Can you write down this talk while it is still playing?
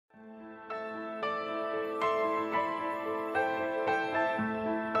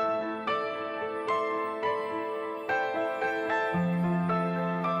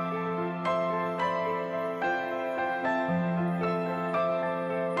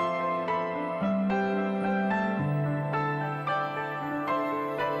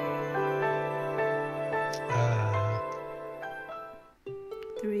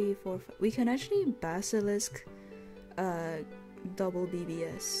We can actually Basilisk double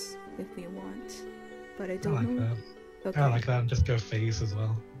BBS if we want, but I don't know. That. Okay. I like that, and just go phase as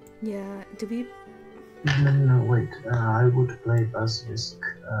well. Yeah, do we? No, wait. I would play Basilisk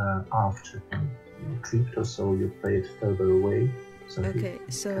after retreat, or so you play it further away. So Okay,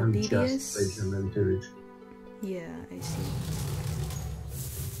 so can BBS. just play Gemma. Yeah, I see.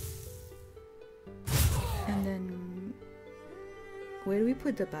 And then, where do we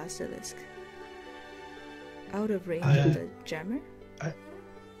put the Basilisk? Out of range of the Jammer?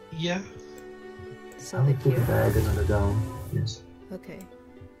 Yeah. So I like would put here? the diagonal down, yes. Okay.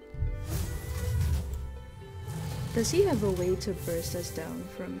 Does he have a way to burst us down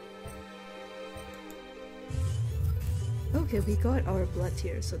from... Okay, we got our blood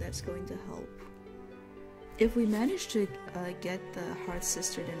tier, so that's going to help. If we manage to get the Heart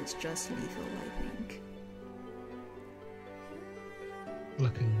Sister, then it's just lethal, I think.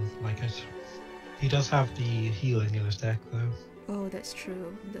 Looking like it. He does have the healing in his deck, though. Oh, that's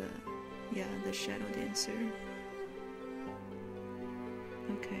true. The Shadow Dancer.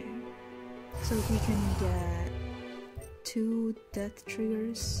 Okay. So we can get 2 death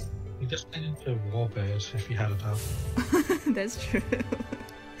triggers. He just turned into a Warbird if he had enough. That's true.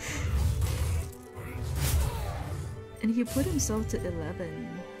 And he put himself to 11.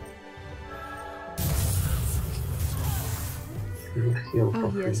 He would heal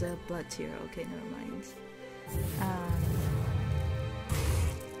Oh, for he has free. a blood tier. Okay, never mind.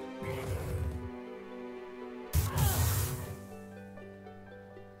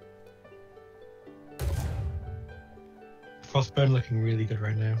 Frostburn looking really good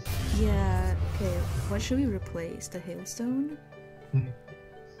right now. Yeah, okay. What should we replace? The Hailstone?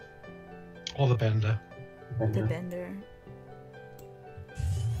 Or the Bender. The Bender.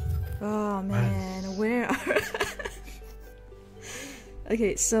 Oh man, where are...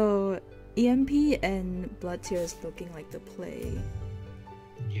 Okay, so EMP and Blood Tier is looking like the play.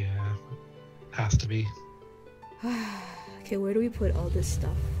 Yeah, has to be. Okay, where do we put all this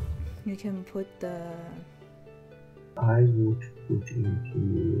stuff? You can put the... I would put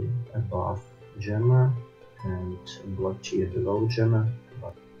into above Gemma and blood tier below Gemma.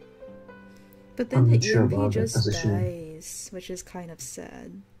 But then I'm the not sure EMP about the just positioning. dies, which is kind of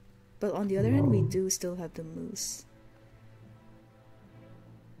sad. But on the other hand, we do still have the Moose.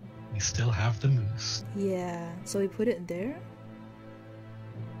 We still have the Moose. Yeah, so we put it there?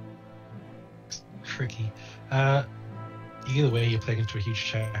 It's tricky. Either way, you're playing into a huge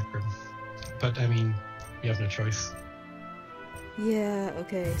check room. But, I mean, you have no choice. Yeah,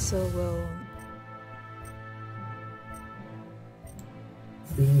 okay, so we'll...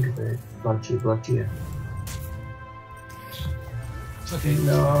 Being the blood tier. It's okay.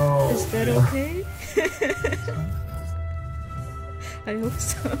 No! Is that okay? I hope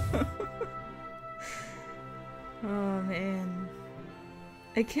so. Oh man.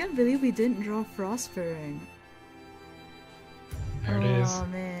 I can't believe we didn't draw Frostburn. There it is. Oh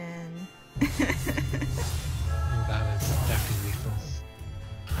man. That is definitely lethal.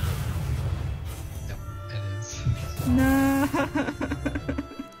 Yep, it is. No.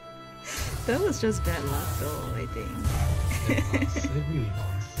 That was just bad luck though, I think. It was. It really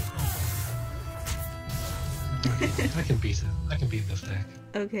was. Okay, I can beat it. I can beat this deck.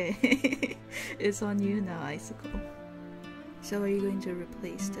 Okay. It's on you now, Icicle. So are you going to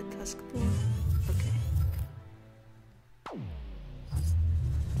replace the Tuskball? Okay.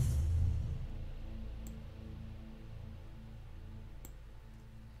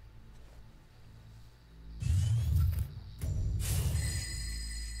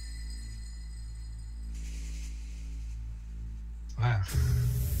 Wow.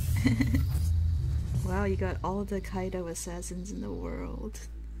 Wow, you got all the Kaido assassins in the world.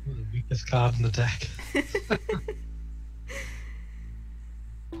 The weakest card in the deck.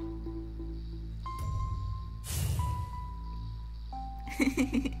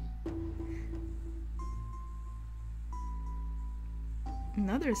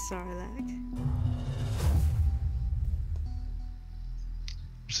 Another Sarlacc.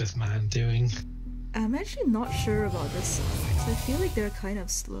 What's this man doing? I'm actually not sure about this Sarlaccs. I feel like they're kind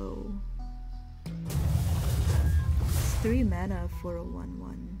of slow. It's 3 mana for a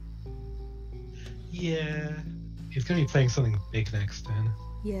 1/1. Yeah. He's gonna be playing something big next turn.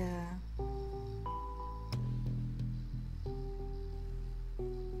 Yeah.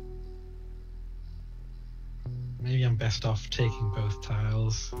 Maybe I'm best off taking both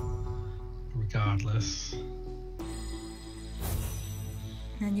tiles, regardless.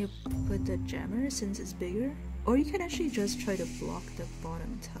 And you put the Jammer since it's bigger? Or you can actually just try to block the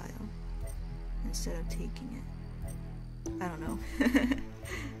bottom tile instead of taking it. I don't know.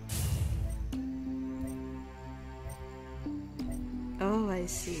 I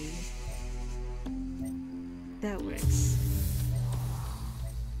see. That works.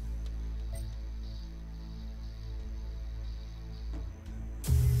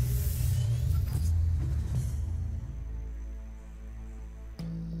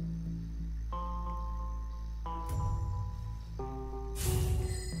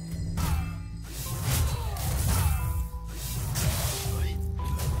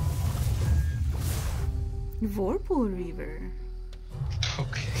 Vorpal Reaver.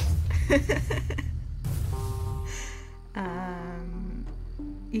 Okay.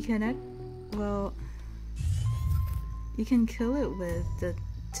 You can well, you can kill it with the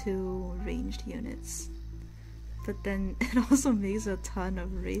 2 ranged units, but then it also makes a ton of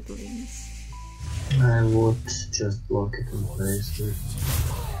Wraithlings. I would just block it and place it.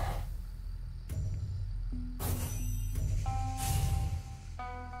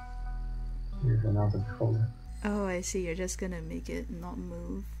 With another color. Oh, I see. You're just gonna make it not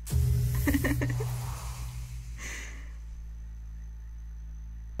move.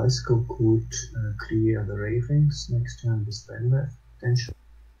 Icicle could clear the Wraithlings next turn with Maehv, potentially.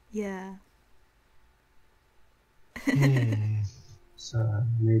 Yeah. So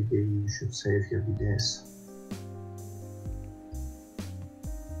maybe you should save your BDS.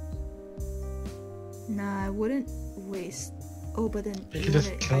 Nah, I wouldn't waste. Oh, but then You could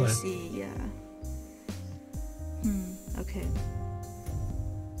just kill I it. see, yeah. Okay.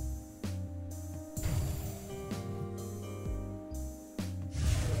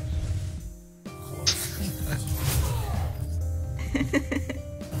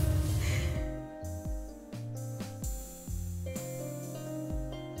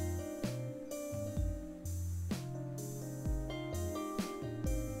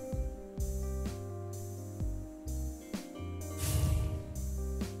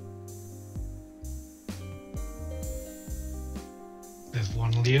 There's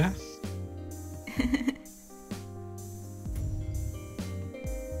one Leah.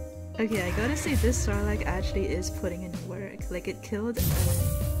 Okay, I gotta say this Sarlacc actually is putting in work. Like, it killed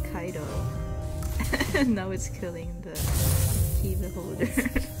Kaido, and now it's killing the key beholder.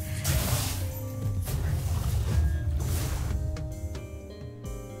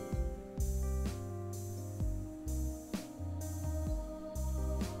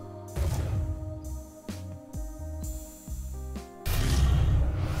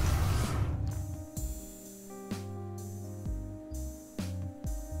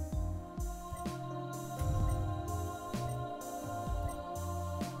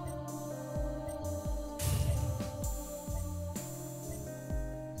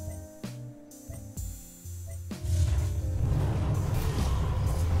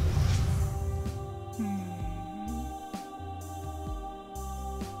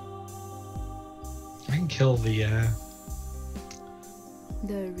 I can kill the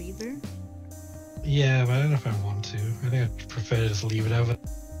Reaver? yeah, but I don't know if I want to. I think I'd prefer to just leave it over.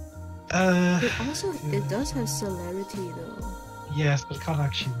 It does have celerity though. Yes, but it can't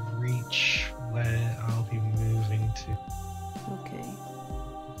actually reach where I'll be moving to. Okay.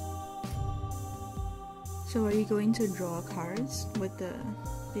 So are you going to draw cards with the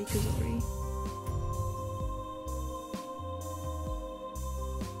Bakazori?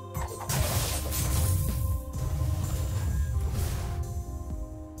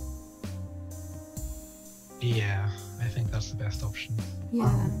 Yeah, I think that's the best option. Yeah.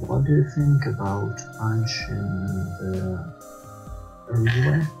 What do you think about punching the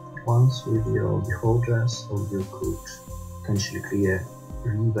Reaver once with your Beholder, so you could potentially clear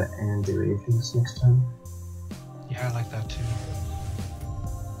Reaver and the Wraithlings next turn? Yeah, I like that too.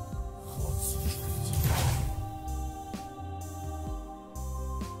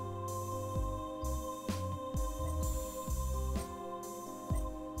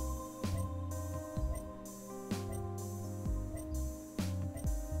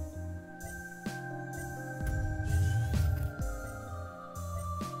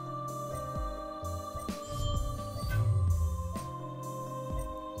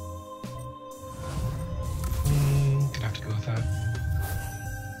 Gonna have to go with that.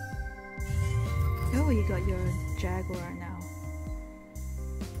 Oh, you got your Jaguar now.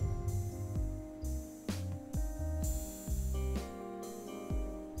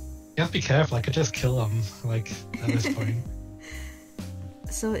 You have to be careful, I could just kill him, like, at this point.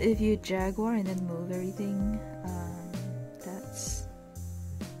 So if you Jaguar and then move everything, that's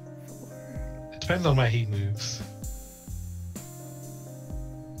 4. It depends on where he moves.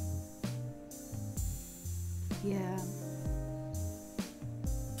 Yeah.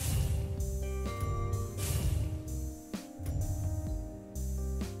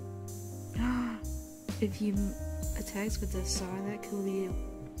 If you attacks with the Zar, that could be...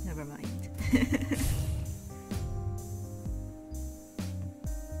 Never mind.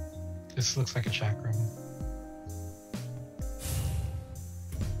 This looks like a chakram.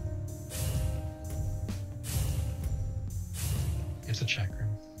 It's a chakram.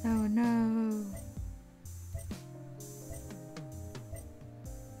 Oh no.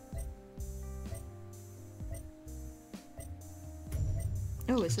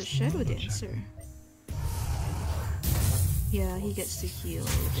 Oh, it's a Shadow Dancer. Yeah, he gets to heal a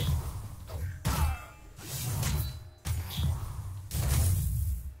little bit.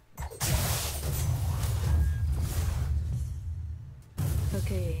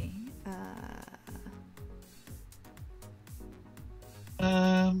 Okay,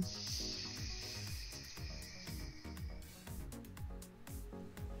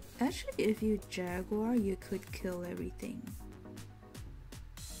 actually, if you Jaguar, you could kill everything.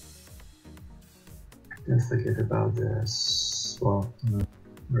 Don't forget about the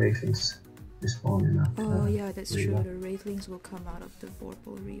Wraithlings respawning after. Oh yeah, that's true. Riva. The Wraithlings will come out of the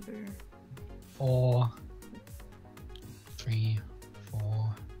Vorpal River. 4, 3,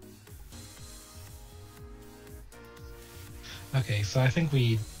 4. Okay, so I think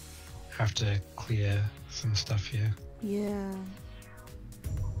we have to clear some stuff here. Yeah.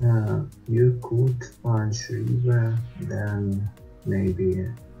 You could punch Riva, then maybe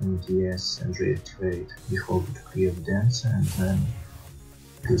MDS and reactivate the Hobbit clear Dancer, and then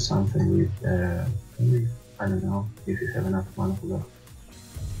do something with maybe, I don't know, if you have enough mana for that.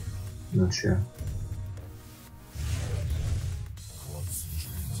 Not sure.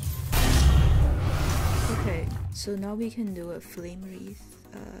 Okay, so now we can do a Flame Wreath.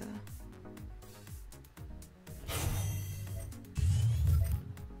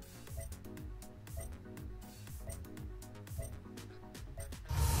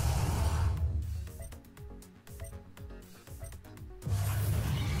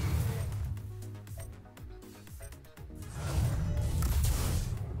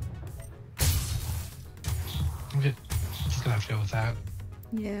 Just gonna have to go with that.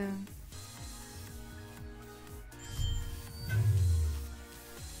 Yeah.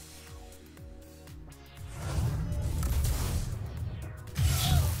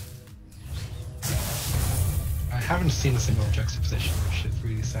 I haven't seen a single juxtaposition, which is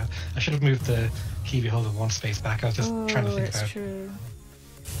really sad. I should have moved the key beholder one space back. I was just trying to think that's about. true.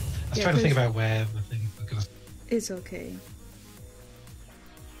 I was Yeah, trying to think 'cause- about where the thing was gonna. It's okay.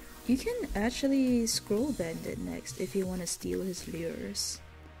 You can actually scroll bend it next if you want to steal his lures.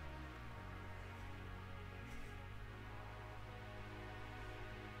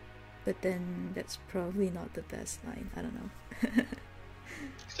 But then that's probably not the best line. I don't know.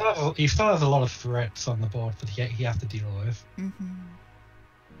 He still has a lot of threats on the board that he has to deal with.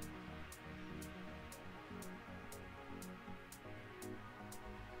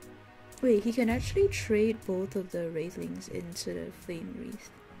 Wait, he can actually trade both of the Wraithlings into the Flame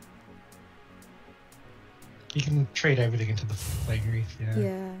Wreath. You can trade everything into the Flame Wreath, yeah.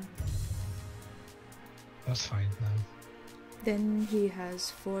 Yeah. That's fine now. Then he has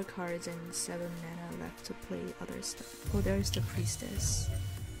 4 cards and 7 mana left to play other stuff. Oh, there's the Priestess.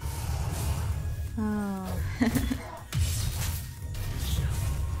 Oh.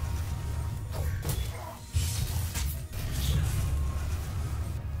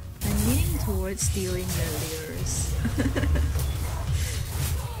 I'm leaning towards stealing the lures.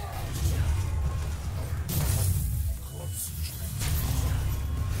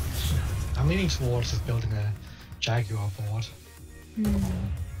 I'm leaning towards just building a Jaguar board.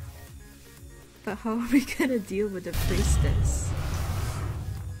 But how are we gonna deal with the Priestess?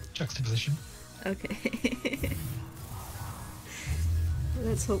 Juxtaposition. Okay.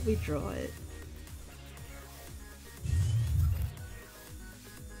 Let's hope we draw it.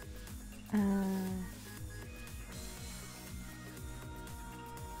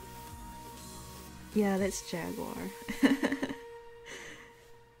 Yeah, that's Jaguar.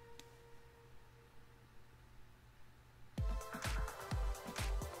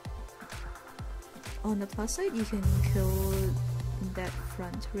 On the plus side, you can kill that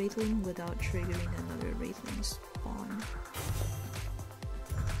front Wraithling without triggering another Wraithling spawn.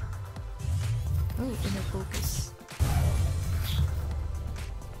 Oh, inner focus.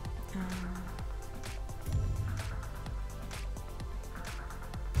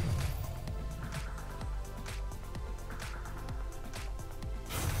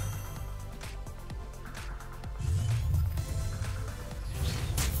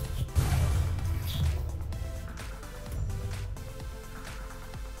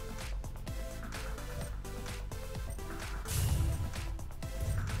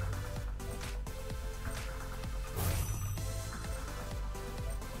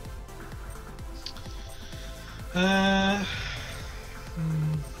 Where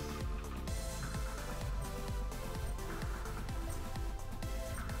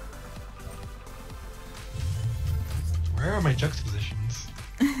are my juxtapositions?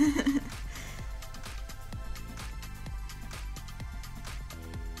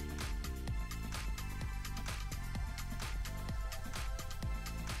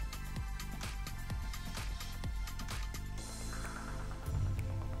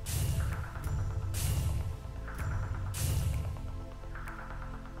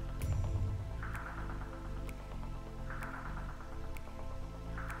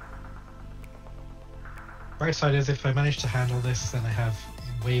 Bright side is if I manage to handle this, then I have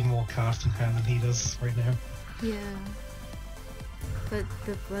way more cast in hand than he does right now. Yeah. But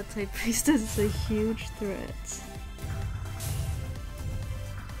the Blood type Priestess is a huge threat.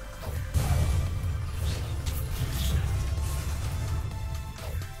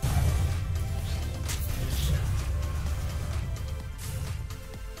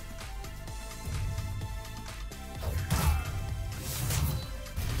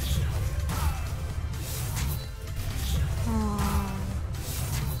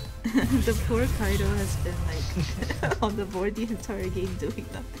 The poor Kaido has been like on the board the entire game doing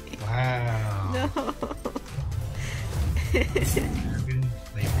nothing. Wow. No.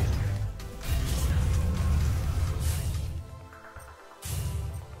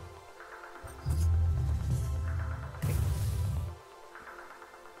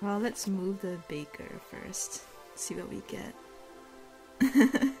 Well, let's move the baker first. See what we get.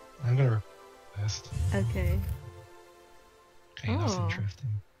 I'm gonna request. Okay. Okay, that's interesting.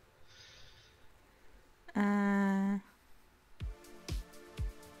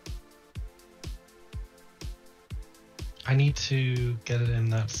 I need to get it in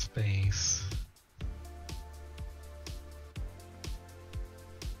that space.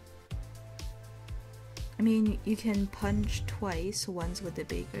 I mean, you can punch twice, once with the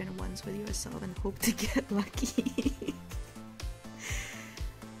baker and once with yourself, and hope to get lucky.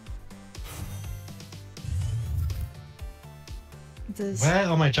 Where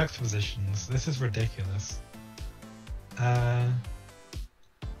are my juxtapositions? This is ridiculous.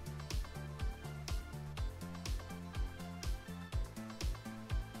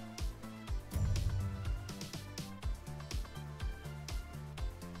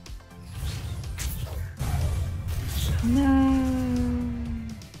 No.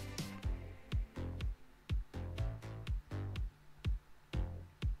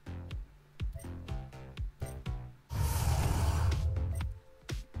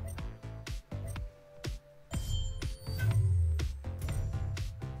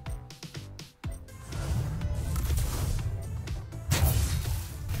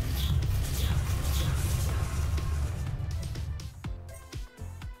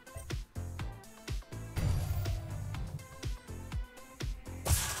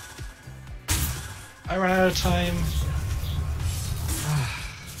 I ran out of time.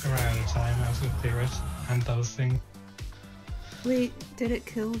 I ran out of time. I was going to clear it and those things. Wait, did it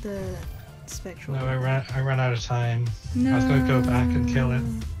kill the spectral? No, I ran out of time. No. I was going to go back and kill it.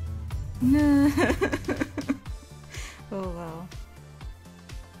 No. Oh wow.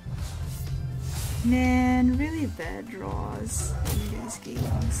 Man, really bad draws in these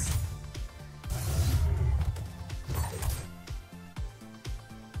games.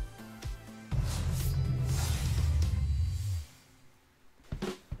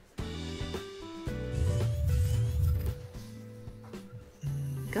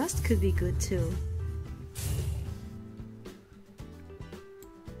 Gust could be good too.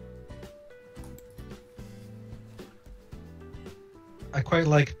 I quite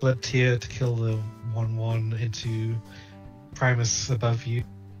like Blood Tier to kill the 1/1 into Primus above you.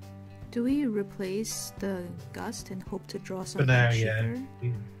 Do we replace the Gust and hope to draw But something now, cheaper?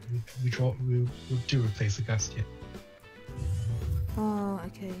 yeah, we do replace the Gust, yeah. Oh,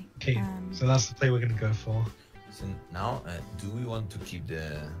 okay. Okay, so that's the play we're going to go for. So now, do we want to keep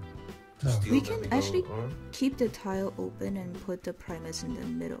the... No. We can actually keep the tile open and put the Primus in the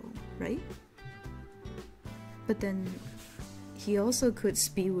middle, right? But then he also could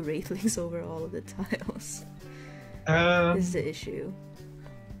spew Wraithlings over all of the tiles. Is the issue.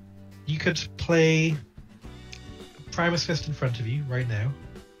 You could play Primus Fist in front of you right now.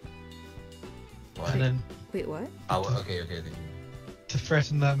 What? And then Wait, what? Oh, okay. to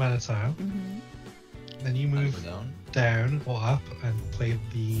threaten that mana tile. Mm-hmm. Then you move down or up and play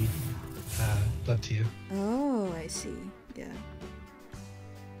the Blood Tier. Oh, I see. Yeah.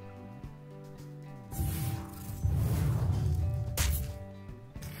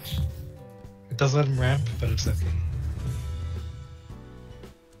 It does let him ramp, but it's okay.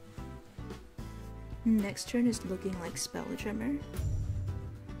 Next turn is looking like Spelljammer.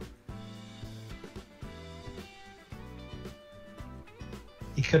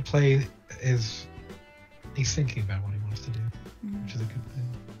 He could play his... He's thinking about what he wants to do, which is a good thing.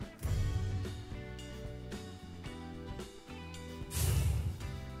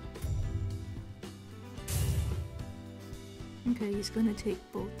 Okay, he's gonna take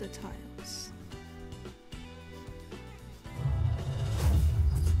both the tiles.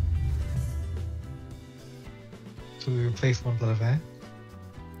 So we replace one Lilithe.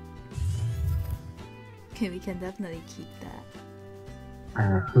 Okay, we can definitely keep that.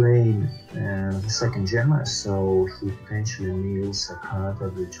 Playing the second gemma, so he potentially mills a card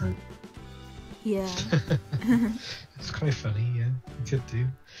every turn. Yeah. It's quite funny, yeah. You could do.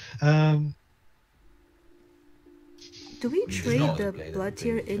 Do we trade not the play blood that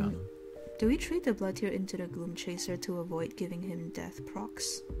tier big in? channel. Do we trade the blood tier into the Gloom Chaser to avoid giving him death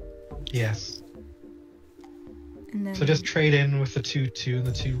procs? Yes. And then So just trade in with the 2/2 and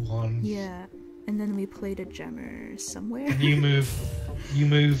the 2/1. yeah, and then we play the Gemmer somewhere. And you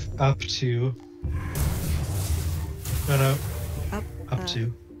move up to... No, up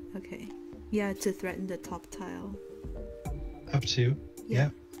to. Okay. Yeah, to threaten the top tile. Up to. Yeah.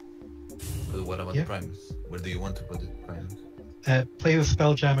 But what about Yeah. the Primus? Where do you want to put the Primus? Play the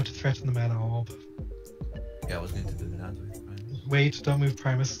Spelljammer to threaten the mana orb. Yeah, I was going to do that with Primus. Wait, don't move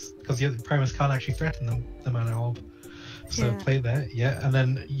Primus, because the Primus can't actually threaten the mana orb. So Yeah. play that, yeah, and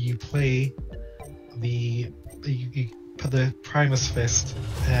then you play you put the Primus Fist,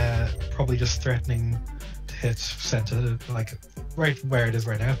 probably just threatening to hit center, like right where it is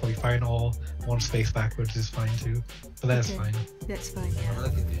right now, probably fine, or one space backwards is fine too. But that's Okay. fine. That's fine, I'm yeah.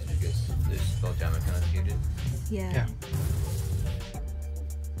 looking at this because this Spelljammer cannot hit it. Yeah. Yeah.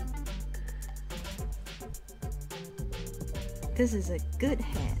 This is a good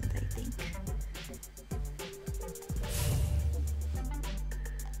hand, I think.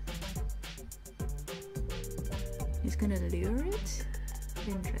 He's gonna lure it?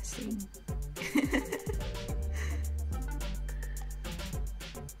 Interesting.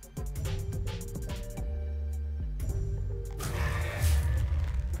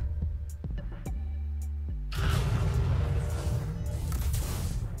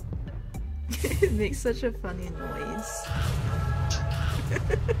 It makes such a funny noise.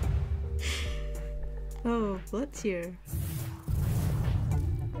 Oh, blood tier.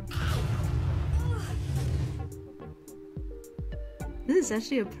 This is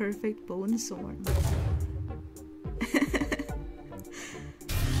actually a perfect bone sword.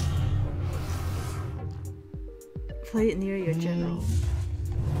 Play it near your general.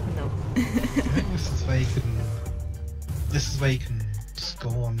 No. I think this is where you can. This is where you can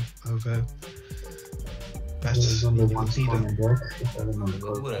scorn over. There's only one Need score a- in deck, if I remember What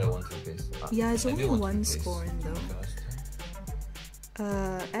correctly. would I want to replace? Yeah, it's I do only want to one replace scoring though.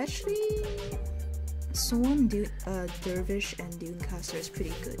 Quincas. Actually, Swarm, Dervish, and Dunecaster is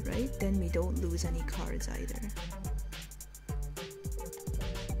pretty good, right? Then we don't lose any cards either.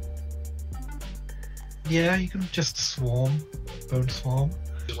 Yeah, you can just swarm, bone swarm.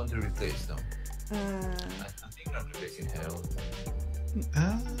 I want to replace them. Uh, I think I'm replacing Herald.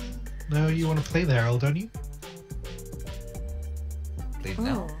 No, you want to play the Herald, don't you? Play it oh,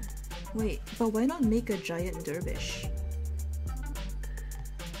 now. wait, but why not make a giant Dervish?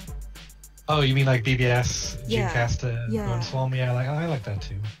 Oh, you mean like BBS, Yeah, Dreamcaster, yeah. Bone Swarm? Yeah, I like that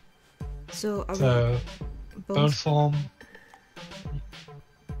too. So are So, we Bone both, Swarm,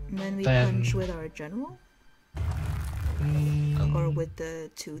 and then we then- punch with our general, mm, or with the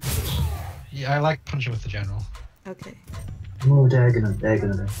 2/2? yeah, I like punching with the general. Okay, Move diagonal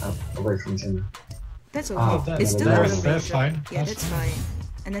away from Gemma. that's okay. Oh, it's still that's- out of that's range. fine. Yeah, That's that's fine.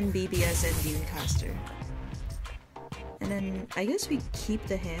 And then BBS and Dunecaster. And then I guess we keep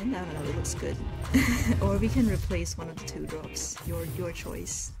the hand. I don't know. It looks good. Or we can replace one of the 2-drops. Your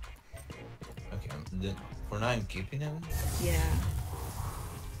choice. Okay, then for now I'm keeping him. Yeah.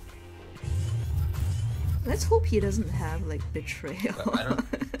 Let's hope he doesn't have like betrayal. But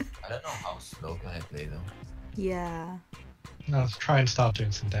I don't know how slow can I play them. Yeah. Now let's try and start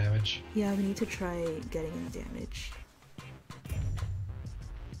doing some damage. Yeah, we need to try getting in damage.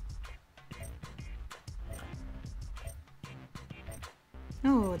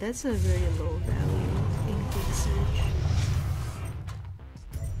 Oh, that's a very low value in Surge.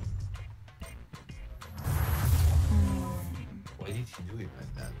 Why did he do it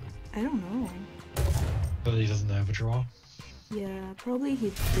like that? I don't know. But he doesn't overdraw. Yeah, probably he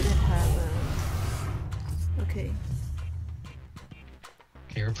didn't have a... Okay.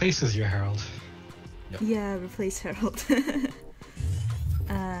 Okay, replaces your Herald. Yeah, replace Herald.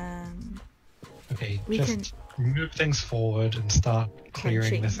 Okay, We just move things forward and start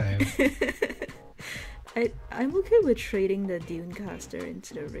clearing this out. I'm okay with trading the Dunecaster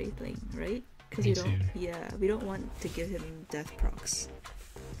into the Wraithling, right? Because Me we don't. too. Yeah, we don't want to give him death procs.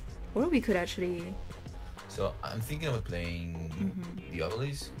 Or we could actually. So I'm thinking about playing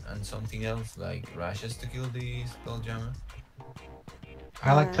Duelyst and something else like Rashes to kill the Spelljammer.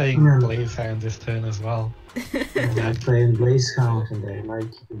 I like playing Yeah. Blaze Hound this turn as well. And I'm playing Blaze Count and I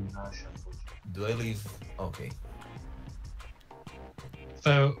like keeping Russia. Duelyst, okay.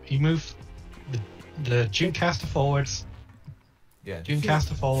 So you move the Dunecaster forwards. Yeah.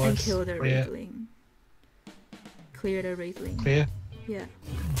 Dunecaster And forwards. kill the Clear. Wraithling. Clear the Wraithling. Clear. Yeah.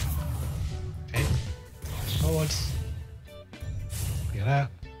 Okay. Forwards. Clear that.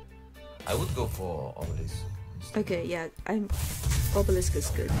 I would go for Obelisk. Okay, yeah, Obelisk is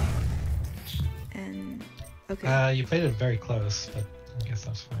good. And okay. You played it very close, but I guess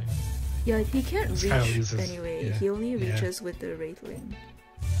that's fine. Yeah, he can't This reach kinda loses, anyway. yeah, He only yeah. reaches with the Wraithling.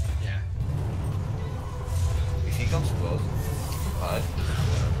 Yeah. If he comes close, 5 is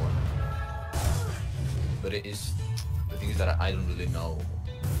one. But it is the thing is that I don't really know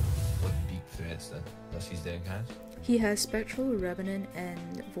what big threats that does his deck has. He has Spectral Revenant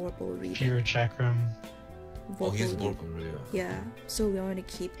and Vorpal Reader. Pure Chakram. Oh, he has Vorpal Vorpal Reader. Yeah, so we want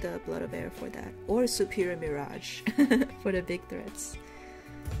to keep the Blood of Air for that. Or Superior Mirage for the big threats.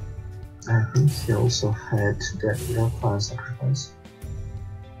 I think he also had that Fire Sacrifice.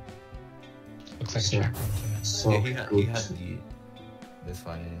 Looks like So- a Chakram. So Yeah, he good. had the. That's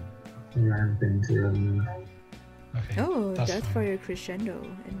fine. Ramp into Okay. Oh, that's fine. Deathfire Crescendo.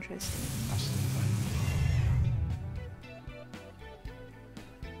 Interesting. Absolutely fine.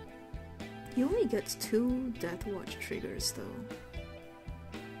 He only gets 2 Death Watch triggers though.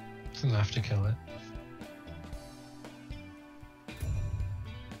 It's enough to kill it.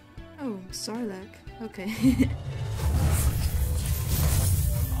 Oh, Sarlacc. Okay.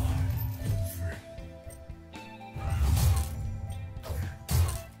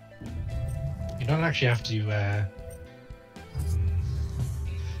 You don't actually have to. Yeah,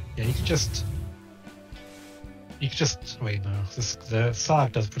 you can just. You can just wait. No, the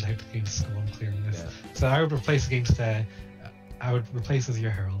Sarlacc does protect against Scorn clearing this. Yeah. So I would replace against. I would replace as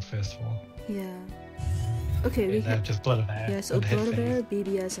your Herald first of all. Yeah. Okay, we And then hit. just Blood of Air. Yeah, so and hit Blood of phase. Air,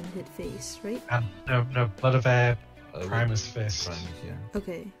 BBS, and hit face, right? And no, Blood of Air, Uh, Primus Fist, Primus, yeah.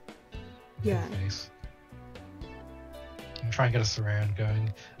 Okay. hit Yeah. face. And try and get a surround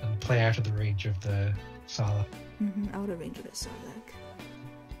going and play out of the range of the Sarlacc. Out of range of the Sarlacc.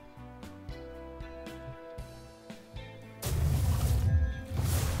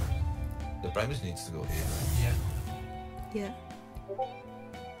 The Primus needs to go here. Yeah. Yeah.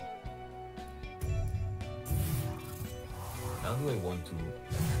 Now do I want to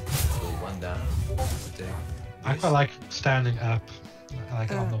go one down? Attack I this? quite like standing up,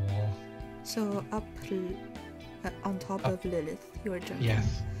 like on the wall. So up on top of Lilith, your jungle.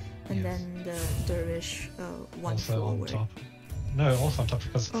 Yes. And yes. then the Dervish one Also forward. on top. No, also on top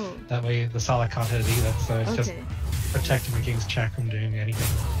because Oh, that way the Sarlacc can't hit it either. So it's just okay. protecting against Chakram doing anything.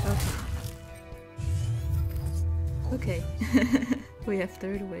 Okay. We have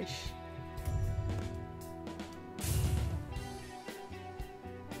third wish.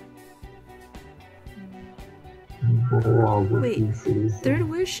 Wait, third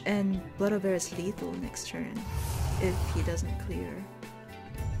wish and Blood of Air is lethal next turn if he doesn't clear.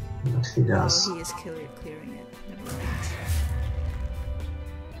 But he does. Oh, he is clearing it. Never mind.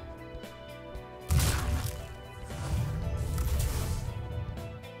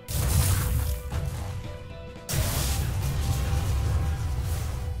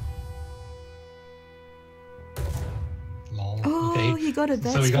 Lol. Oh, Okay. he got a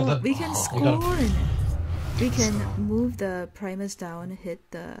death So we got score. the- We can we got- scorn. We can move the Primus down, hit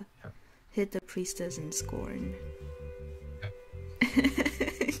the priestess and scorn.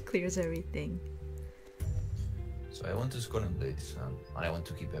 Clears everything. So I want to score on Blades, and I want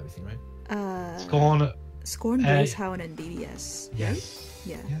to keep everything, right? Scorn. Scorn, Blaze Hound, and BBS. Right? Yes.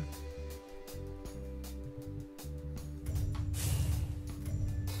 Yeah. Yeah.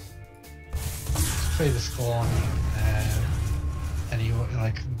 Play the Scorn. And you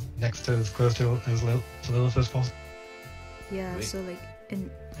like next to as close to Lilith as possible. Yeah. Wait. So like in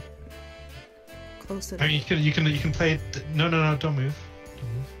close to I mean, you can play. No, don't move.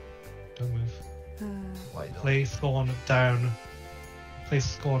 Don't move. Why not? Play Scorn down. Place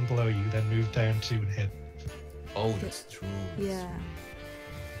Scorn below you, then move down 2 and hit. Oh, that's true. Yeah.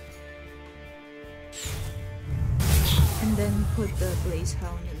 And then put the Blaze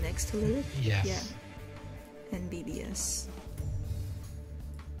Hound next to Lilith. Yes. Yeah. And BBS.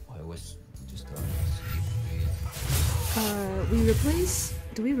 I was just We replace.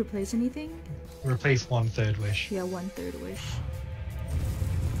 Do we replace anything? Replace 1/3 wish. Yeah, 1/3 wish.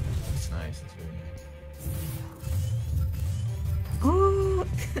 It's nice. It's very nice. Oh,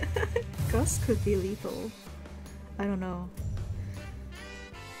 Gust could be lethal. I don't know.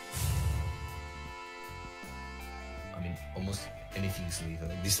 I mean, almost anything's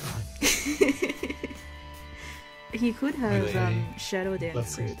lethal at this point. He could have Really? Shadow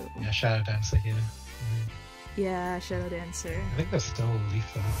Dancer though. Yeah, Shadow Dancer here. Yeah, Shadow Dancer. I think that's still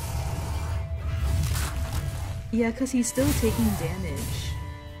lethal. Yeah, because he's still taking damage.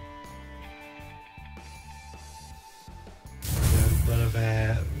 But of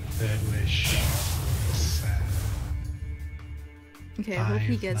third wish. It's, Okay, I hope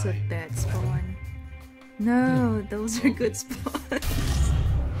he 5, gets 9, a bad 11. spawn. No, those are good spawns. Those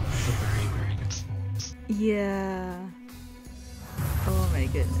are very, very good spawns. Yeah. Oh my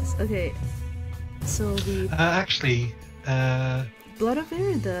goodness. Okay, so we Actually, Blood of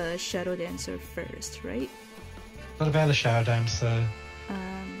Air the Shadow Dancer first, right? what about the Shadow Dancer?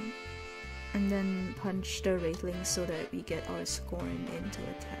 And then punch the Wraithling so that we get our scorn into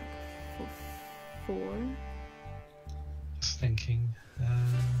attack for 4. Just thinking.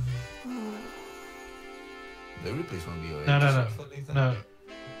 They replace one BOA. No.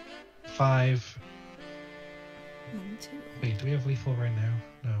 5. 1, 2. Wait, do we have lethal right now?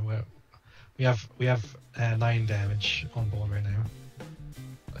 No, we have 9 damage on board right now.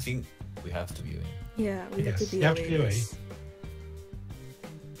 I think we have to BOA. Yeah, we have to Yes, be you have to away BOA. this.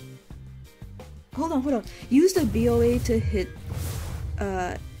 Hold on. Use the BOA to hit.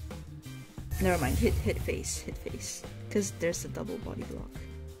 Never mind. Hit face. Because there's a double body block.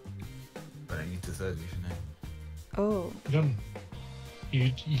 But I need to third vision now. Oh, You don't.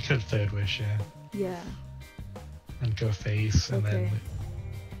 You could third wish, yeah, yeah. and go face, and Okay. then.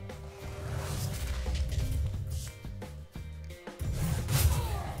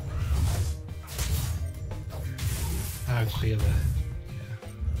 I'll clear the. Yeah.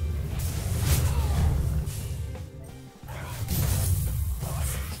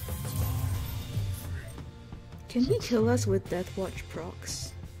 Can he kill us with Death Watch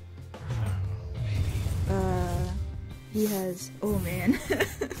procs? Maybe. He has. Oh man.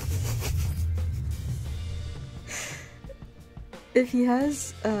 If he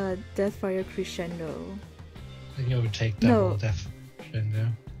has Deathfire Crescendo. I think it would take No. double death crescendo.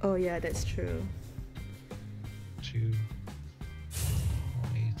 Oh yeah, that's true. 2,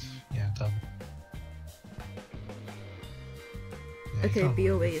 8. Yeah, double. Yeah, Okay, you can't-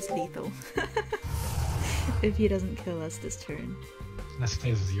 BOA is lethal. If he doesn't kill us this turn. That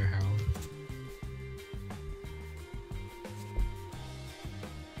stays as your herald.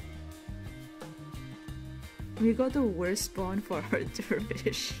 We got the worst spawn for our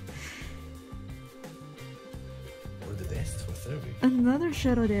dervish. We're the best for third vision. Another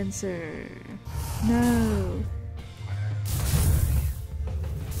Shadow Dancer. No.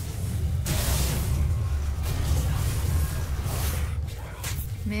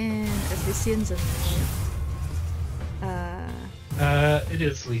 Man, Abyssian's annoying. It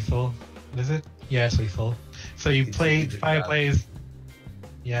is lethal. Is it? Yeah, it's lethal. So you It's play lethal, Fireblaze.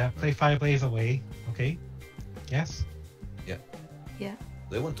 Yeah, play Fireblaze away. Okay. Yes. Yeah. Yeah.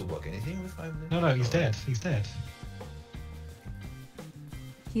 They want to block anything with 5 No, he's dead. He's dead.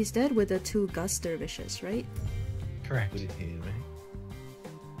 He's dead with the 2 Gust Dervishes, right? Correct. Put it here,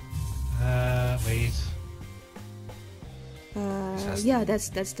 right? Wait. has Yeah, to-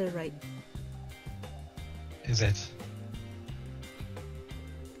 that's the right. Is it?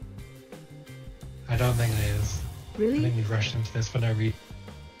 I don't think it is. I Really? think we rushed into this for no reason.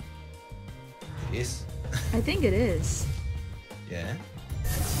 It is. I think it is. Yeah.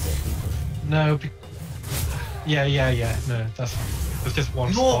 No. Yeah. No, that's fine. There's just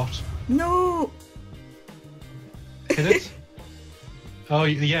one No! spot. No! Hit it? Oh,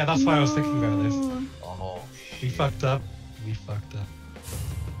 yeah, that's why I was thinking about this. No. Oh, We shit. fucked up. We fucked up.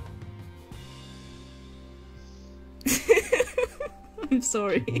 I'm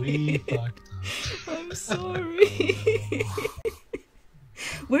sorry. We fucked up. I'm sorry.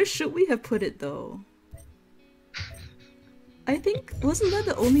 Where should we have put it though? I think, wasn't that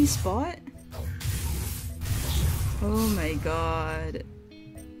the only spot? Oh my god.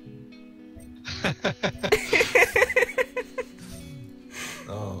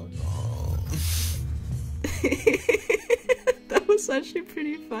 Oh no. That was actually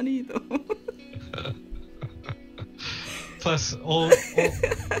pretty funny though. Plus, all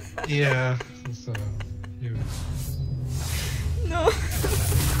yeah. So, you. No.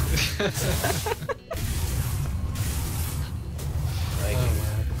 Like,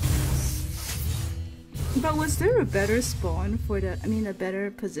 Oh, But was there a better spawn for the? I mean, a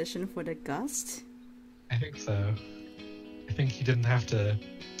better position for the gust? I think so. I think you didn't have to.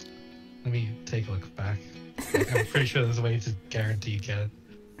 Let me take a look back. I'm pretty sure there's a way to guarantee get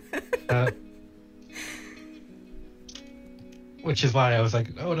it. Which is why I was like,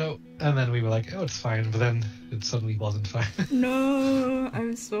 oh no. And then we were like, oh, it's fine. But then it suddenly wasn't fine. No,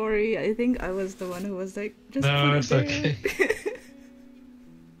 I'm sorry. I think I was the one who was like, just No, put it's it okay. there.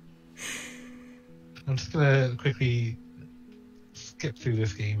 I'm just gonna quickly skip through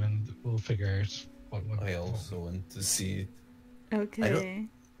this game and we'll figure out what. I also want to see it. Okay.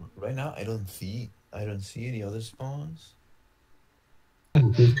 Right now, I don't see any other spawns. We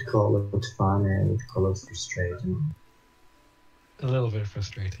did call it fun and we call it frustrating. A little bit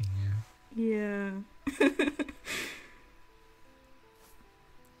frustrating, yeah.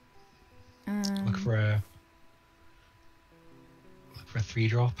 Yeah. Look for a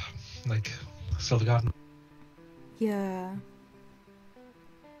 3-drop, like Silver Garden. Yeah.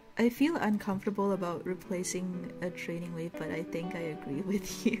 I feel uncomfortable about replacing a training wave, but I think I agree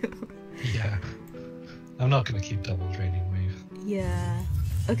with you. Yeah. I'm not gonna keep double draining wave. Yeah.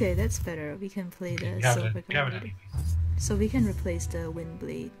 Okay, that's better. We can play the You have Silver it Guard. anyway. So we can replace the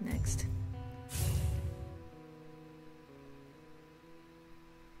Windblade next.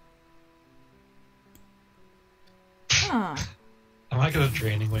 Huh. Am I gonna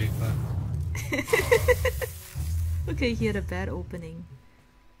draining wave that? Okay, he had a bad opening.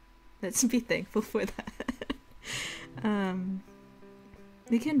 Let's be thankful for that.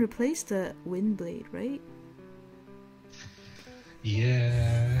 We can replace the Windblade, right?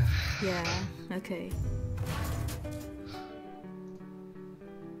 Yeah. Yeah, okay.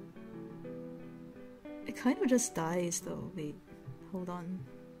 It kind of just dies though. Wait, hold on.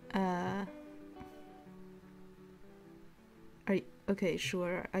 Are you, okay,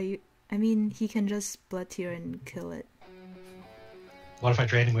 sure. Are you? I mean, he can just blood tear and kill it. What if I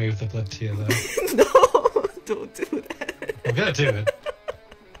draining wave the blood tier though? No, don't do that. I'm gonna do it.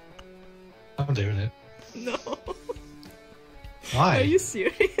 I'm doing it. No. Why? Are you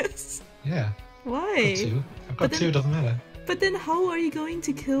serious? Yeah. Why? I've got two, doesn't matter. But then how are you going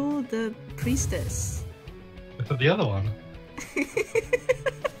to kill the priestess? But the other one.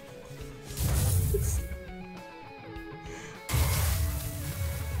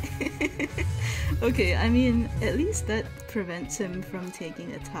 Okay, I mean, at least that prevents him from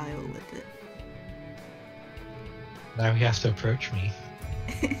taking a tile with it. Now he has to approach me.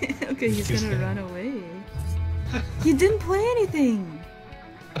 Okay, he's He's gonna gonna- run away. He didn't play anything!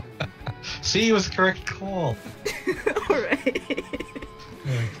 See, it was the correct call. Alright.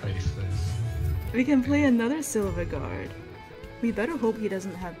 Replace this. We can play another Silver Guard. We better hope he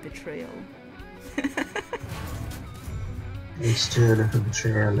doesn't have Betrayal. It's still a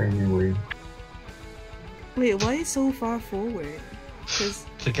betrayal anyway. Wait, why so far forward? 'Cause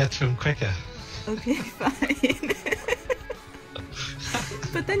To get to him quicker. okay, fine.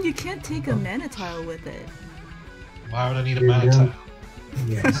 But then you can't take a mana tile with it. Why would I need a You mana don't- tile?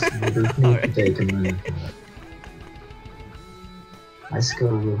 Yes, you don't need to take a mana. Icicle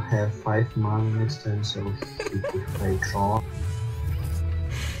will have 5 mana next turn, so he could play draw.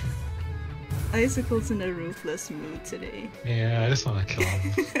 Icicle's in a ruthless mood today. Yeah, I just want to kill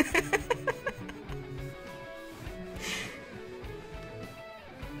him.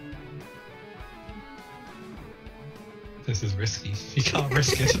 This is risky. You can't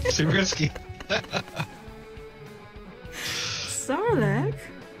risk it. It's too risky. Sarlacc?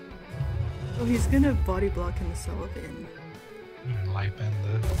 Oh, he's gonna body block himself in.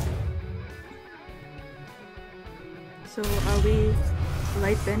 Lightbender. So are we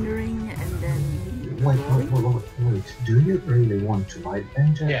lightbendering and then Wait. Do you really want to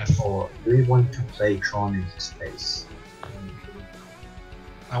lightbend it? Yes. Or do you want to play Tron in his space?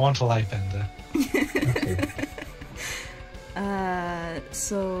 I want a lightbender. Okay.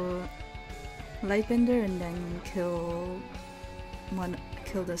 So lightbender and then kill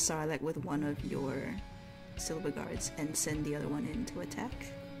the Sarlacc with one of your Silver Guards and send the other one in to attack.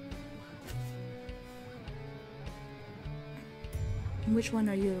 Which one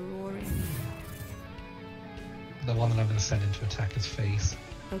are you roaring? The one that I'm going to send into attack his face.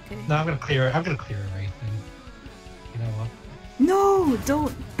 Okay. No, I'm going to clear it. I'm going to clear it right then. You know what? No,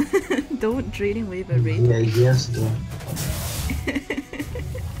 don't don't draining wave a Wraithling. Yeah, yes, don't.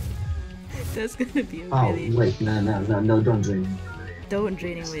 That's gonna be a Oh, really wait, no, don't drink. don't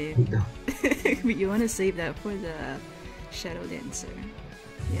draining wave. No. You want to save that for the Shadow Dancer.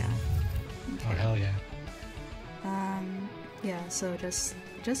 Yeah. Oh, hell yeah. Yeah. So just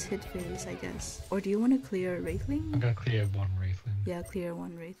hit face, I guess. Or do you want to clear Wraithling? I'm going to clear one Wraithling. Yeah, clear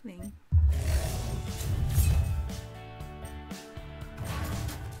one Wraithling.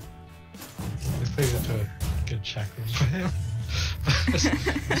 This plays into a good check room for him. It's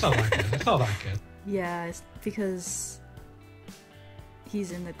not that good. It's not that good. Yeah, it's because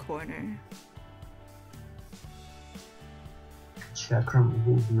he's in the corner. Chakram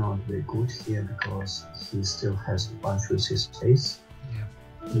would not be good here because he still has a bunch with his face. Yeah.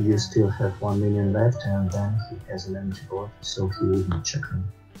 You still have 1 million left, and then he has an empty board, so he would need Chakram.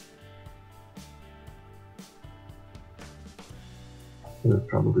 He would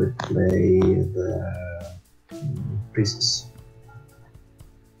probably play the priestess.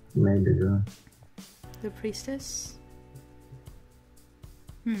 Maybe The priestess?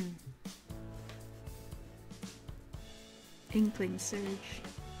 Inkling Surge.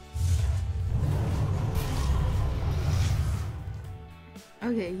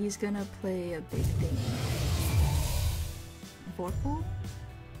 Okay, he's gonna play a big thing. Vorpal?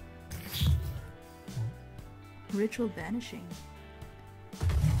 Ritual Banishing.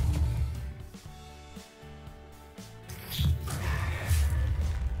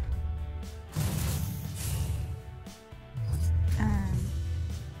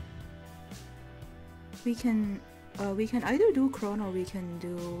 We can either do Chron or we can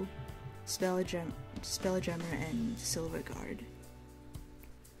do Spelljammer and Silver Guard.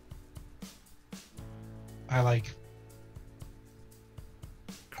 I like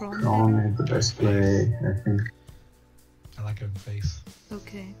Chron is the best play, I think. I like him face.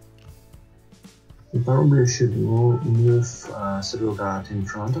 Okay. You probably should move Silver Guard in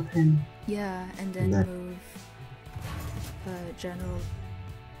front of him. Yeah, and then move General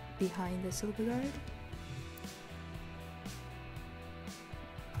behind the Silver Guard.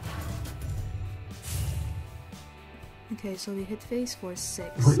 Okay, so we hit face for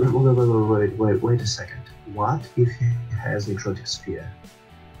 6. Wait a second. What if he has Necrotic Spear?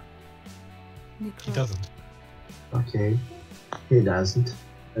 He doesn't. Okay, he doesn't.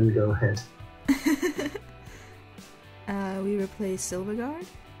 Then go ahead. We replace Silver Guard?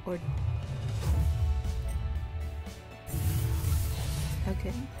 Or...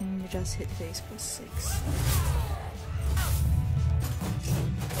 Okay, and we just hit face for 6.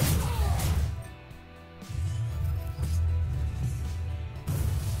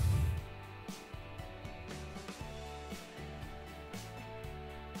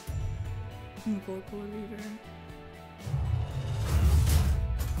 Vocal Reaver.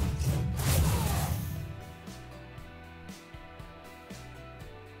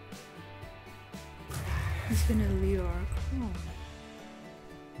 He's gonna lead our Chron.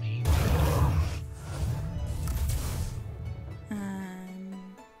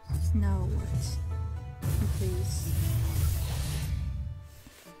 Now what? Please.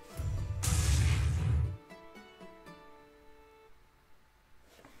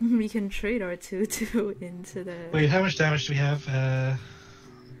 We can trade our 2/2 into the... Wait, how much damage do we have?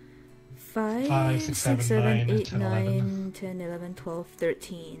 5, 6, 7, 8, 10, 9, 11. 10, 11, 12,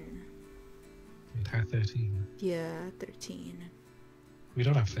 13. We have 13. Yeah, 13. We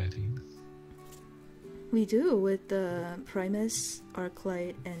don't have 13. We do with the Primus,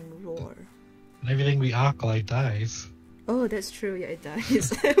 Arclight, and Roar. And everything we Arclight dies. Oh, that's true. Yeah, it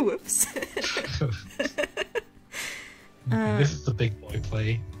dies. Whoops. This is the big boy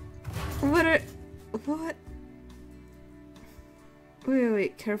play. What?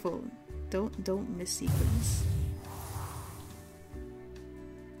 Wait, careful. Don't miss sequence.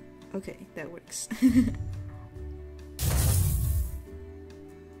 Okay, that works.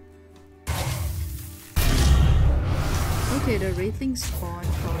 Okay, the Wraithling spawn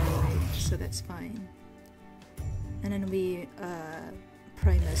far away, so that's fine. And then we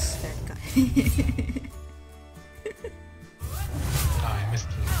Primus that guy. I missed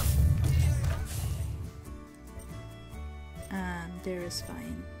it. There is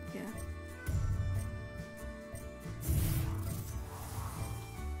fine, yeah.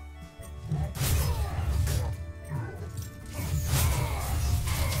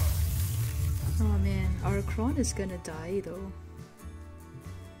 Oh man, our Chron is gonna die though.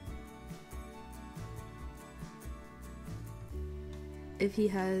 If he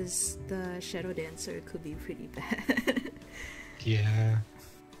has the Shadow Dancer, it could be pretty bad. Yeah.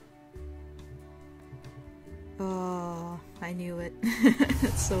 Oh, I knew it.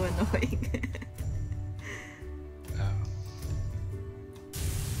 That's so annoying.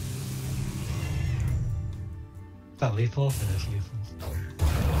 Is that lethal? It is lethal.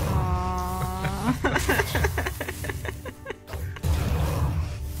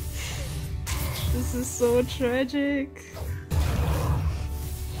 This is so tragic.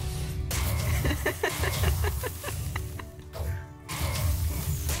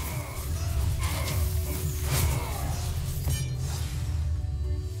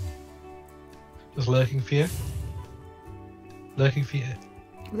 Does Lurking Fear? Lurking Fear.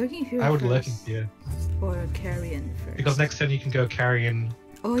 Lurking Fear I would first, Lurking Fear. or Carrion first. Because next turn you can go Carrion.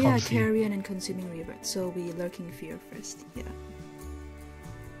 Oh yeah, Consume. Carrion and Consuming Rebirth. So we Lurking Fear first. Yeah.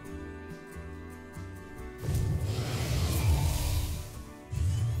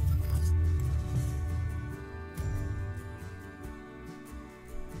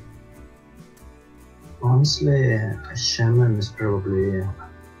 Honestly, a Shaman is probably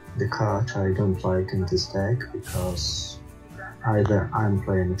the card I don't like in this deck because either I'm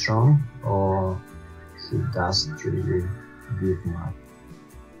playing it wrong or he doesn't really give much.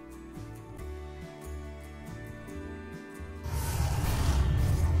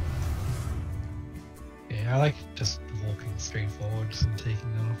 Yeah, I like just walking straight forwards and taking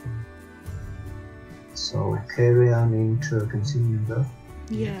it off him. So carry on into Consuming Rebirth.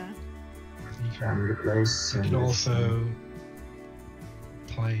 Yeah. You Can replace. You can also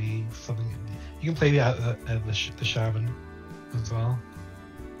play something. You can play the Shaman as well.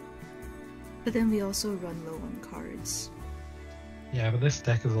 But then we also run low on cards. Yeah, but this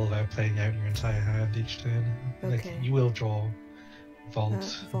deck is all about playing out your entire hand each turn. Like Okay. you will draw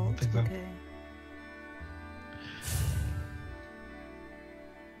Vault. Vault. and things like Okay.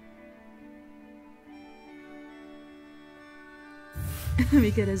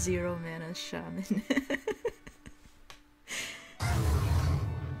 We get a 0 mana Shaman.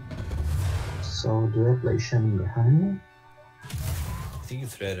 So do I play Shaman behind me? I think you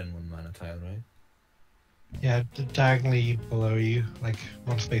thread in 1 mana tile, right? Yeah, diagonally below you, like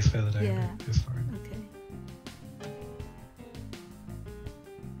one space further down. Yeah. Is fine. Okay.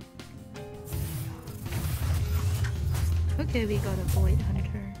 Okay, we got a Void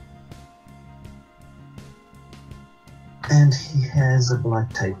Hunter. And he has a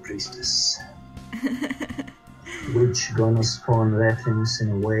Black Tide Priestess, which gonna spawn Wraithlings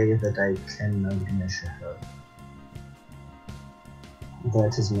in a way that I cannot measure her.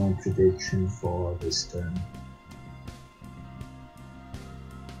 That is my prediction for this turn.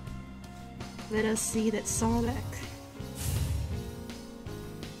 Let us see that Sarlacc.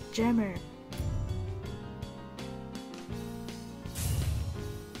 Jammer.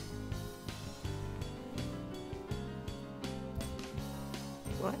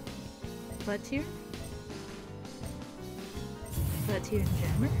 What? Blood Tier? Blood Tier and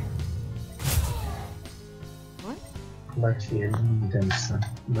Jammer? What? Lucky and Dancer,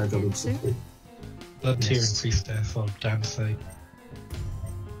 by the looks of it. Blood Tier and Yes. Priestess or Dancer.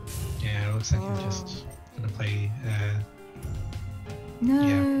 Yeah, it looks like you're just gonna play. No!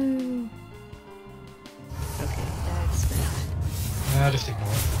 Okay, that's bad. Just ignore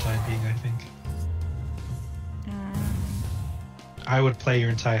it for the time being, I think. Um, I would play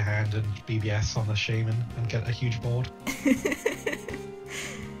your entire hand and BBS on the Shaman and get a huge board.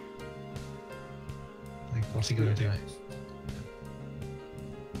 Like, what's he gonna do? Nice.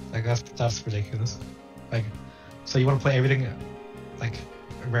 Like, that's ridiculous. Like, so you want to play everything, like,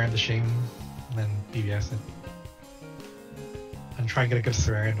 around the Shaman and then BBS it? And try and get a good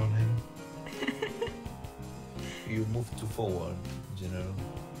surround on him. You move to forward, in general.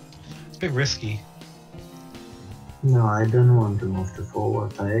 It's a bit risky. No, I don't want to move to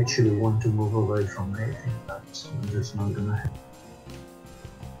forward. I actually want to move away from Wraithling, but that's not gonna happen.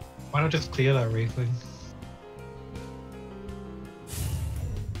 Why not just clear that Wraithling?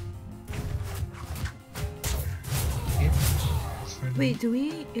 Yeah, that's fine. wait, do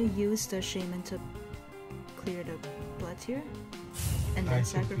we use the Shaman to clear the Blood Tier? And I then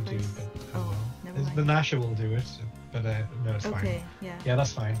think we sacrifice? do, but Oh, never The mind. Nasha will do it, but no, it's fine. Okay, yeah. Yeah,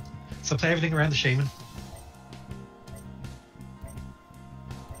 that's fine. So play everything around the Shaman.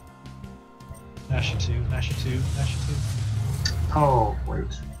 Nasha 2, Nasha 2, Nasha 2. Oh, wait.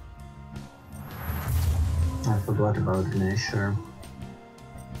 I forgot about Glacier.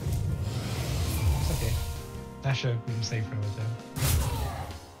 It's okay. Nasha, we can save for another time.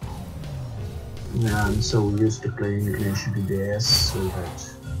 Yeah, I'm so used to playing Glacier BDS so that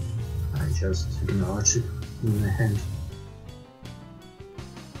I just ignored it in my hand.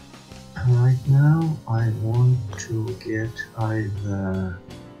 Right now, I want to get either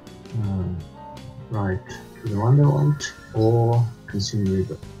right to the Wonderworld or Consume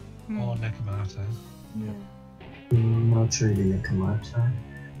Rebirth. Or Nekomata. Yeah. Not really Nakamata.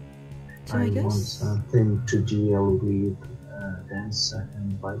 So I I want guess something to deal with Dancer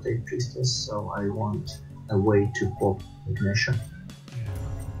and White Day Priestess, so I want a way to pop Ignition. Yeah.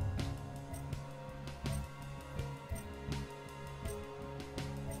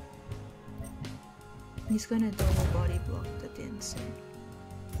 he's gonna double body block the Dancer.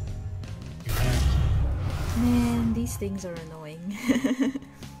 You have. Man, these things are annoying.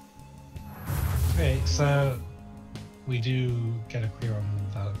 Okay, so we do get a clear on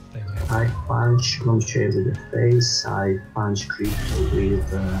that thing. I punch Moonshade with the face, I punch Crypto with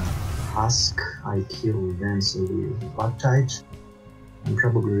Husk, I kill Renz with Baptite. I'm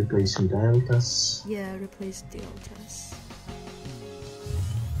probably replacing Duelyst. Yeah, replace Duelyst.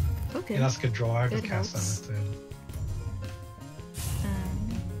 Okay. Yeah, that's a good draw. I could It cast helps. that instead.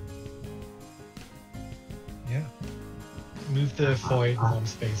 Yeah. Move the Faie one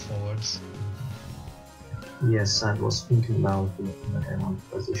space forwards. Yes, I was thinking about it, but I want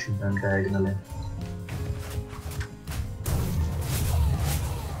to position them diagonally.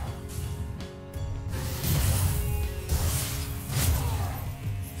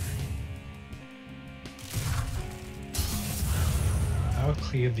 I'll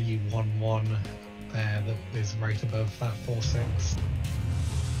clear the 1-1 there that is right above that 4-6.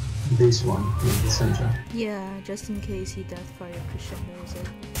 This one in the center. Yeah, just in case he Deathfire crescendos it.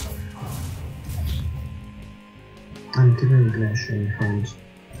 I'm killing Ignatia in front.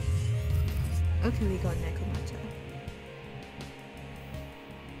 Okay, we got Necromata.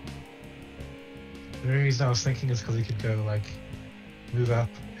 The only reason I was thinking is because he could go like move up,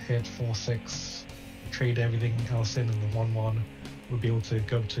 hit 4-6, trade everything else in, and the 1-1 would be able to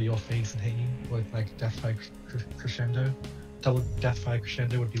go to your face and hit you with like Deathfire crescendo. Double Deathfire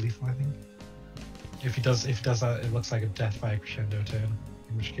crescendo would be lethal, I think. If he does that, it looks like a Deathfire crescendo turn,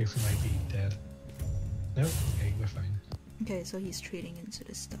 in which case we might be dead. No, okay, we're fine. Okay, so he's trading into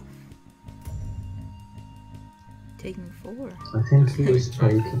this stuff. Taking 4. I think he is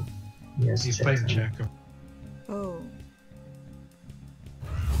taking. Yes, He's check playing him. check. Oh.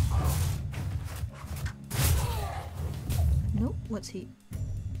 Nope, what's he?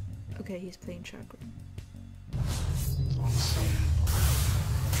 Okay, he's playing Chakra. Honestly.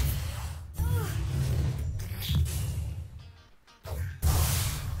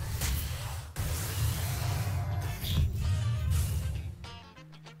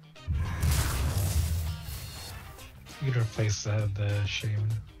 You could replace the Shaman.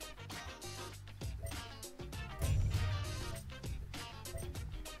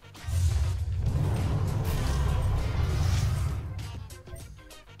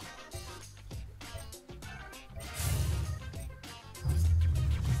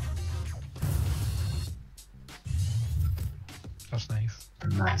 That's nice.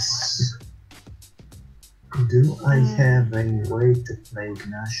 Nice. Do I have any way to play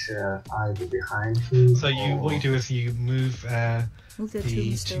Ignatia either behind him? So you, what you do is you move Move the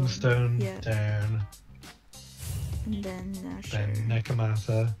the tombstone Yeah. down, And then Nasher. then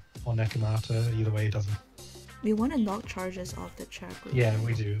Necromata or Necromata. Either way, it doesn't. We want to knock charges off the Chakra. Yeah,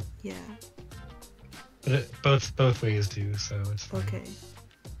 we do. Yeah, But it, both ways do, so it's fine. okay.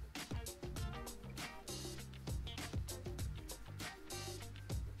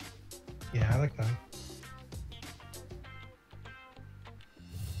 Yeah, I like that.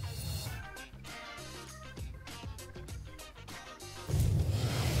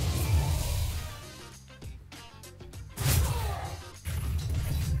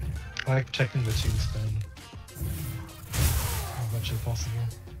 I like protecting the tombstone as much as possible.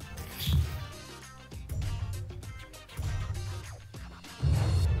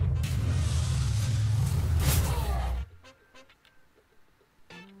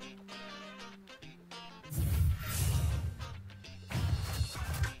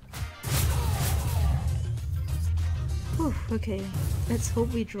 Whew, okay, let's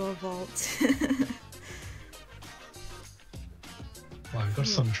hope we draw a vault. Wow, we've got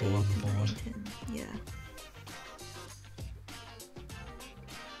some draw on the board. 10. Yeah.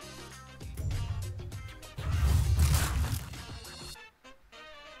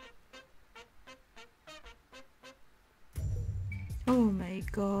 Oh my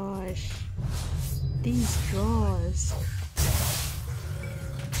gosh. These draws.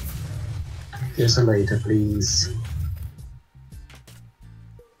 Here's a later, please.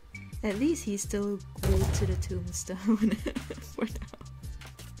 At least he's still glued to the tombstone for now.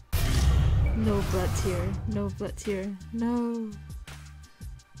 No blood tear. No blood tear. No.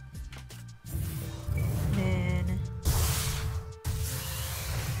 Man.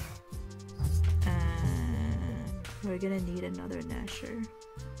 We're gonna need another Nasher.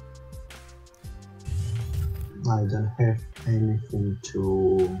 I don't have anything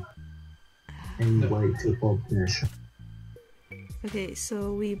to... any way to pop Nasher. Okay,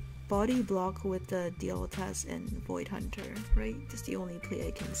 so we body block with the Duelyst and Void Hunter, right? That's the only play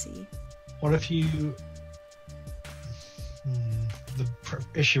I can see. What if you... The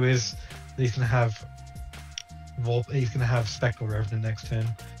issue is that he's gonna have Spectral Revenant next turn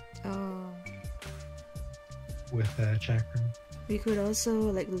Oh. with Chakram. We could also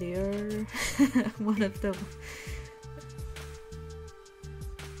like lure one of them.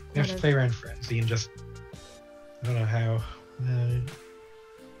 You have to play around Frenzy and just... I don't know how.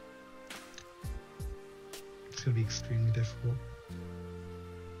 It's going to be extremely difficult.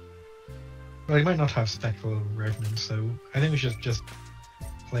 Well, he might not have Spectral Revenant, so I think we should just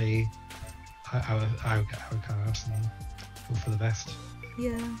play our cards and hope for the best.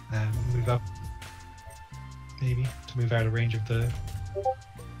 Yeah. Move up, maybe, to move out of range of the...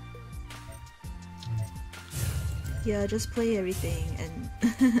 Yeah, just play everything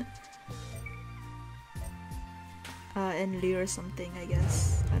and and lure something, I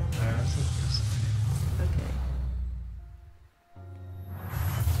guess. I don't know. Okay.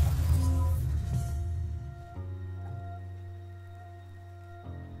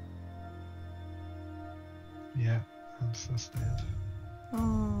 Yeah, I'm so sad.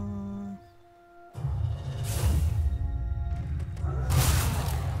 Aww.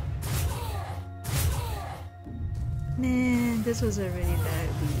 Man, this was a really bad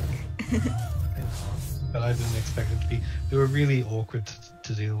week. But I didn't expect it to be. They were really awkward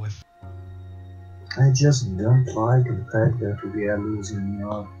to deal with. I just don't like the fact that we are losing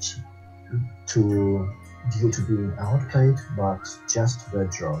not due to being outplayed, but just bad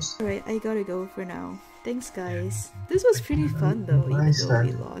draws. Alright, I gotta go for now. Thanks guys. This was pretty fun though, even though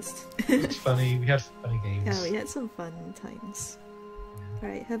we lost. It's funny, we had funny games. Yeah, we had some fun times.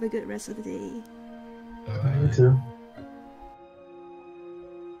 Alright, have a good rest of the day. Bye. You too.